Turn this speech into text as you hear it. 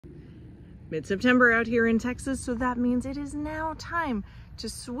Mid-September out here in Texas, so that means it is now time to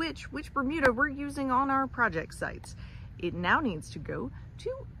switch which Bermuda we're using on our project sites. It now needs to go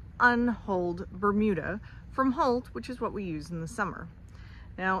to unhulled Bermuda from hulled, which is what we use in the summer.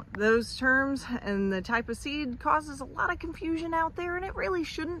 Now, those terms and the type of seed causes a lot of confusion out there, and it really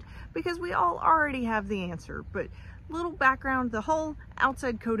shouldn't, because we all already have the answer. But little background, the whole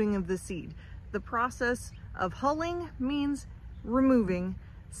outside coating of the seed. The process of hulling means removing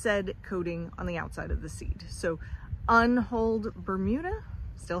said coating on the outside of the seed. So unhulled Bermuda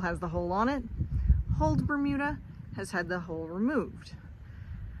still has the hull on it. Hulled Bermuda has had the hull removed.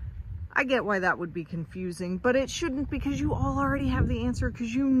 I get why that would be confusing, but it shouldn't, because you all already have the answer,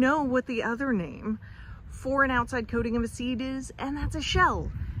 because you know what the other name for an outside coating of a seed is, and that's a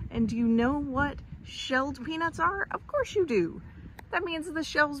shell. And do you know what shelled peanuts are? Of course you do. That means the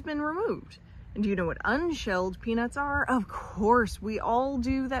shell's been removed. And do you know what unshelled peanuts are? Of course we all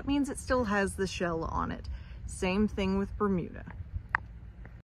do. That means it still has the shell on it. Same thing with Bermuda.